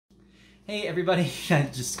Hey everybody,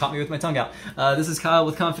 just caught me with my tongue out. This is Kyle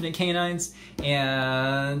with Confident Canines,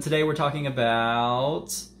 and today we're talking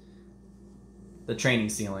about the training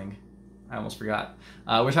ceiling. I almost forgot.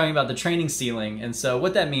 We're talking about the training ceiling, and so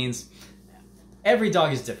what that means, every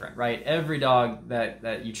dog is different, right? Every dog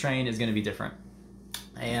that you train is going to be different.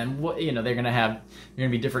 And they're going to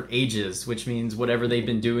be different ages, which means whatever they've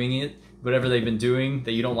been doing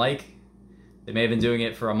that you don't like, they may have been doing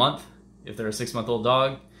it for a month if they're a 6-month-old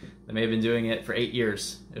dog. They may have been doing it for 8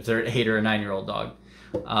 years if they're an 8 or a 9-year-old dog.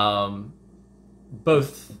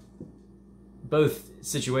 Both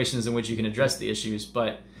situations in which you can address the issues,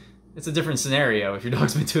 but it's a different scenario if your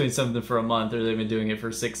dog's been doing something for a month or they've been doing it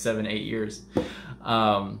for 6, 7, 8 years.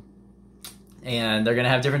 And they're going to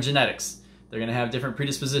have different genetics. They're going to have different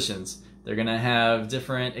predispositions. They're going to have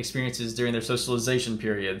different experiences during their socialization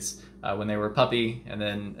periods, when they were a puppy and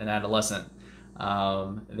then an adolescent.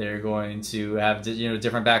 They're going to have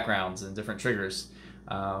different backgrounds and different triggers,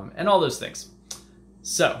 and all those things.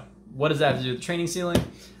 So what does that have to do with the training ceiling?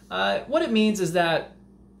 What it means is that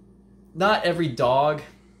not every dog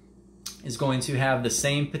is going to have the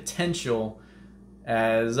same potential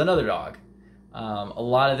as another dog. A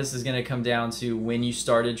lot of this is going to come down to when you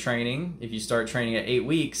started training. If you start training at 8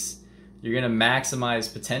 weeks, you're going to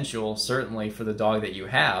maximize potential, certainly for the dog that you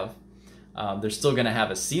have. They're still going to have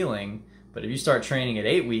a ceiling, but if you start training at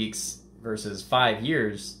 8 weeks versus 5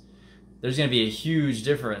 years, there's going to be a huge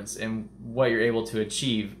difference in what you're able to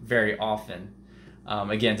achieve very often.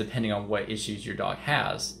 Again, depending on what issues your dog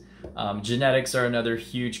has. Genetics are another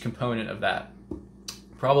huge component of that.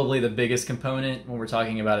 Probably the biggest component when we're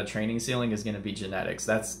talking about a training ceiling is going to be genetics.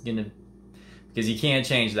 Because you can't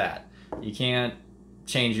change that. You can't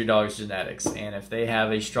change your dog's genetics. And if they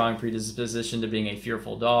have a strong predisposition to being a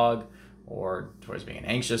fearful dog, or towards being an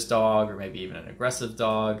anxious dog, or maybe even an aggressive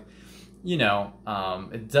dog,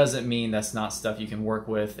 it doesn't mean that's not stuff you can work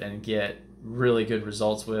with and get really good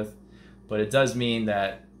results with. But it does mean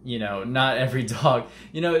that, not every dog,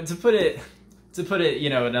 to put it,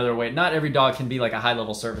 another way, not every dog can be like a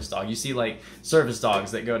high-level service dog. You see like service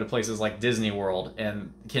dogs that go to places like Disney World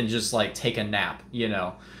and can just like take a nap,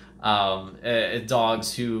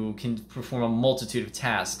 dogs who can perform a multitude of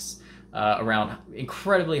tasks around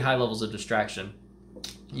incredibly high levels of distraction.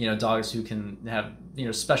 Dogs who can have,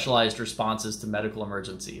 specialized responses to medical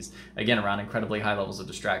emergencies, again, around incredibly high levels of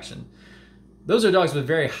distraction. Those are dogs with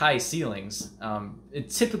very high ceilings.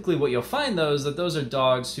 Typically what you'll find those are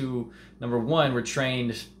dogs who, number one, were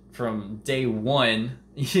trained from day one,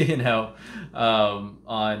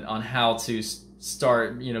 on how to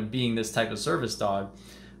start, being this type of service dog.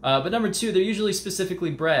 But number two, they're usually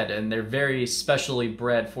specifically bred, and they're very specially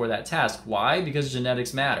bred for that task. Why? Because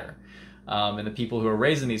genetics matter. And the people who are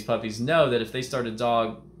raising these puppies know that if they start a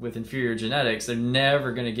dog with inferior genetics, they're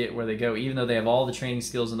never going to get where they go, even though they have all the training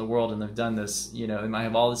skills in the world and they've done this, they might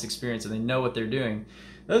have all this experience and they know what they're doing.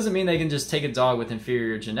 That doesn't mean they can just take a dog with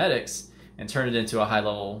inferior genetics and turn it into a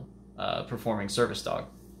high-level performing service dog.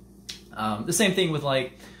 The same thing with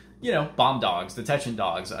bomb dogs, detection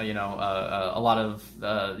dogs, a lot of,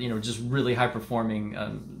 just really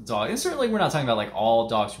high-performing dogs. And certainly we're not talking about like all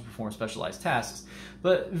dogs who perform specialized tasks,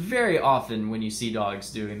 but very often when you see dogs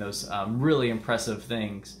doing those really impressive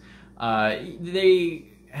things, they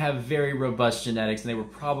have very robust genetics, and they were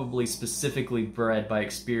probably specifically bred by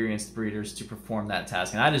experienced breeders to perform that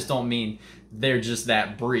task. And I just don't mean they're just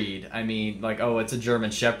that breed. I mean, like, oh, it's a German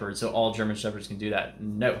Shepherd, so all German Shepherds can do that.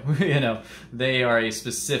 No, they are a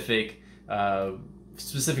specifically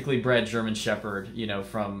bred German Shepherd,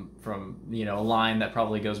 from a line that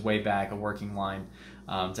probably goes way back, a working line,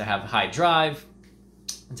 to have high drive,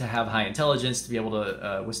 to have high intelligence, to be able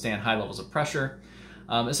to withstand high levels of pressure.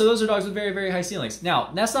 And so those are dogs with very, very high ceilings.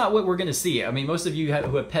 Now, that's not what we're going to see. I mean, most of you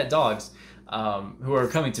who have pet dogs, who are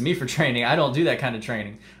coming to me for training, I don't do that kind of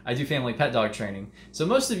training. I do family pet dog training. So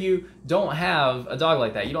most of you don't have a dog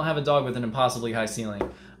like that. You don't have a dog with an impossibly high ceiling.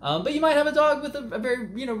 But you might have a dog with a very,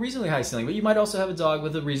 reasonably high ceiling, but you might also have a dog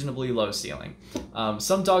with a reasonably low ceiling.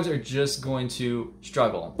 Some dogs are just going to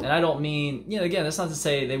struggle. And I don't mean, again, that's not to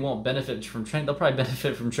say they won't benefit from training. They'll probably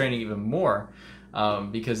benefit from training even more,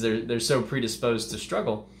 because they're so predisposed to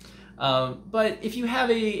struggle. But if you have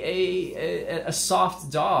a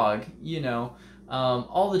soft dog,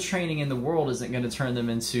 all the training in the world isn't going to turn them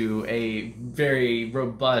into a very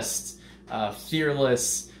robust,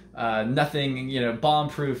 fearless, nothing,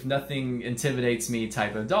 bomb-proof, nothing intimidates me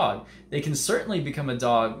type of dog. They can certainly become a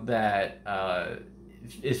dog that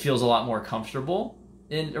it feels a lot more comfortable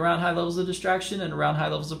around high levels of distraction and around high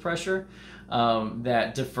levels of pressure.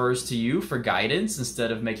 that defers to you for guidance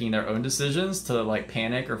instead of making their own decisions to like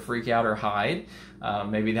panic or freak out or hide.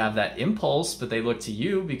 Maybe they have that impulse, but they look to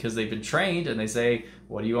you because they've been trained and they say,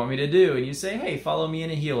 what do you want me to do? And you say, hey, follow me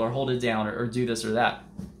in a heel, or hold it down, or do this or that.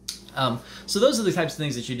 So those are the types of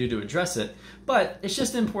things that you do to address it. But it's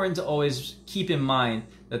just important to always keep in mind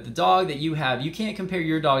that the dog that you have, you can't compare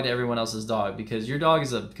your dog to everyone else's dog, because your dog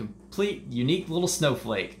is a complete, unique little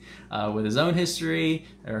snowflake with his own history,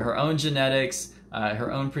 or her own genetics,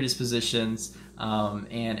 her own predispositions,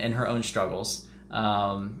 and her own struggles.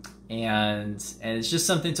 And it's just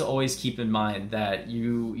something to always keep in mind, that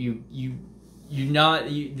and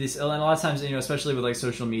a lot of times, especially with like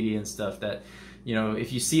social media and stuff, that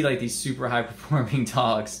if you see like these super high performing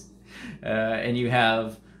dogs, and you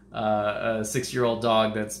have a 6-year-old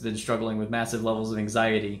dog that's been struggling with massive levels of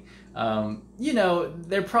anxiety,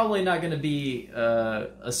 they're probably not going to be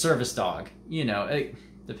a service dog,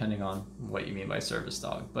 depending on what you mean by service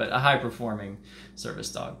dog, but a high performing service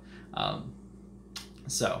dog.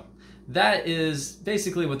 So that is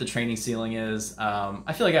basically what the training ceiling is.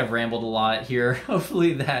 I feel like I've rambled a lot here.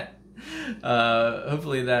 Hopefully that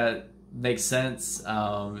makes sense.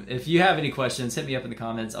 If you have any questions, hit me up in the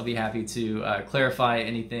comments. I'll be happy to clarify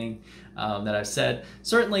anything that I've said.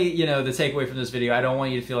 Certainly, the takeaway from this video, I don't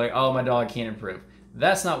want you to feel like, oh, my dog can't improve.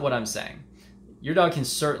 That's not what I'm saying. Your dog can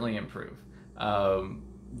certainly improve.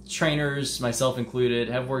 Trainers, myself included,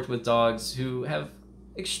 have worked with dogs who have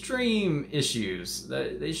extreme issues.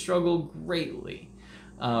 They struggle greatly.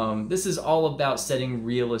 This is all about setting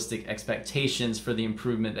realistic expectations for the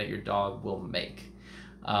improvement that your dog will make,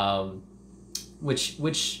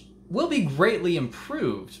 which will be greatly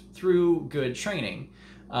improved through good training.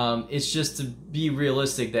 It's just to be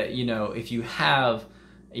realistic that, if you have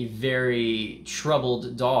a very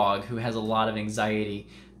troubled dog who has a lot of anxiety,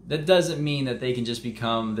 that doesn't mean that they can just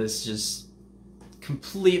become this just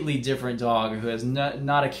completely different dog who has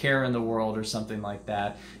not a care in the world or something like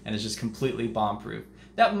that, and is just completely bomb-proof.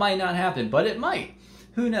 That might not happen, but it might.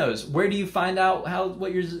 Who knows? Where do you find out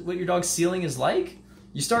what your dog's ceiling is like?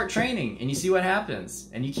 You start training and you see what happens,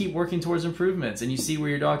 and you keep working towards improvements, and you see where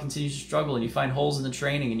your dog continues to struggle, and you find holes in the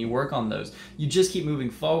training and you work on those. You just keep moving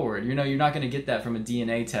forward. You're not going to get that from a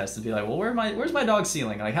DNA test and be like, well, where's my dog's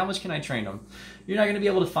ceiling? Like, how much can I train him? You're not going to be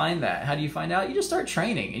able to find that. How do you find out? You just start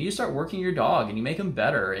training, and you start working your dog, and you make him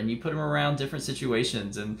better, and you put him around different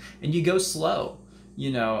situations, and you go slow.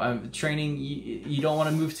 Training, you don't want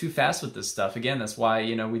to move too fast with this stuff. Again, that's why,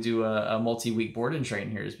 we do a multi-week board and train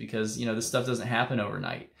here, is because, this stuff doesn't happen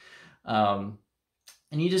overnight. And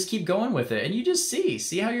you just keep going with it, and you just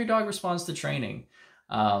see how your dog responds to training.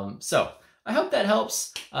 So I hope that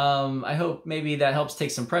helps. I hope maybe that helps take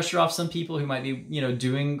some pressure off some people who might be,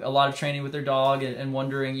 doing a lot of training with their dog and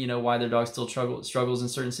wondering, why their dog still struggles in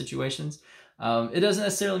certain situations. It doesn't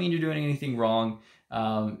necessarily mean you're doing anything wrong.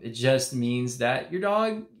 It just means that your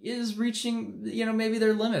dog is reaching, maybe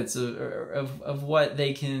their limits of what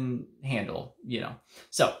they can handle,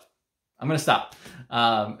 So I'm going to stop.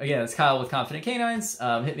 Again, it's Kyle with Confident Canines.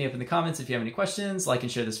 Hit me up in the comments if you have any questions. Like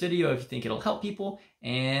and share this video if you think it'll help people.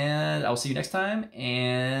 And I'll see you next time.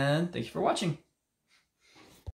 And thank you for watching.